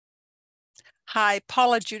Hi,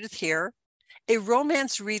 Paula Judith here. A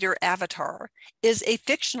romance reader avatar is a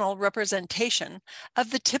fictional representation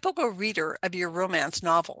of the typical reader of your romance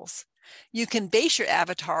novels. You can base your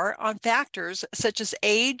avatar on factors such as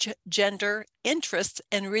age, gender, interests,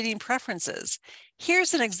 and reading preferences.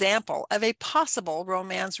 Here's an example of a possible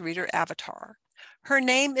romance reader avatar. Her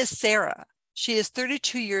name is Sarah. She is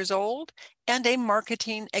 32 years old and a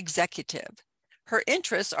marketing executive. Her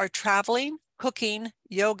interests are traveling, cooking,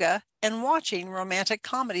 yoga, and watching romantic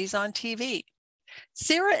comedies on TV.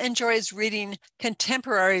 Sarah enjoys reading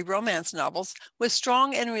contemporary romance novels with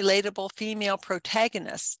strong and relatable female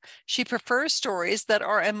protagonists. She prefers stories that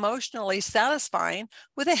are emotionally satisfying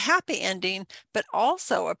with a happy ending, but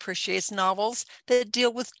also appreciates novels that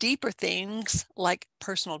deal with deeper themes like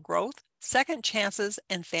personal growth, second chances,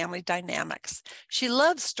 and family dynamics. She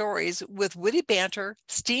loves stories with witty banter,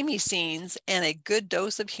 steamy scenes, and a good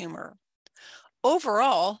dose of humor.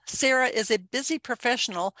 Overall, Sarah is a busy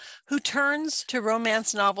professional who turns to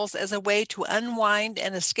romance novels as a way to unwind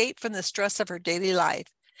and escape from the stress of her daily life.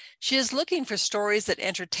 She is looking for stories that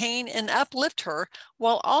entertain and uplift her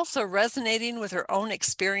while also resonating with her own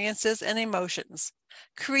experiences and emotions.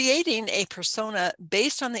 Creating a persona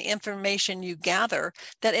based on the information you gather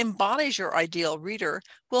that embodies your ideal reader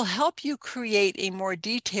will help you create a more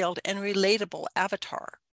detailed and relatable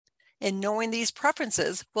avatar. And knowing these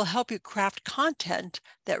preferences will help you craft content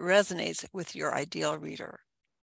that resonates with your ideal reader.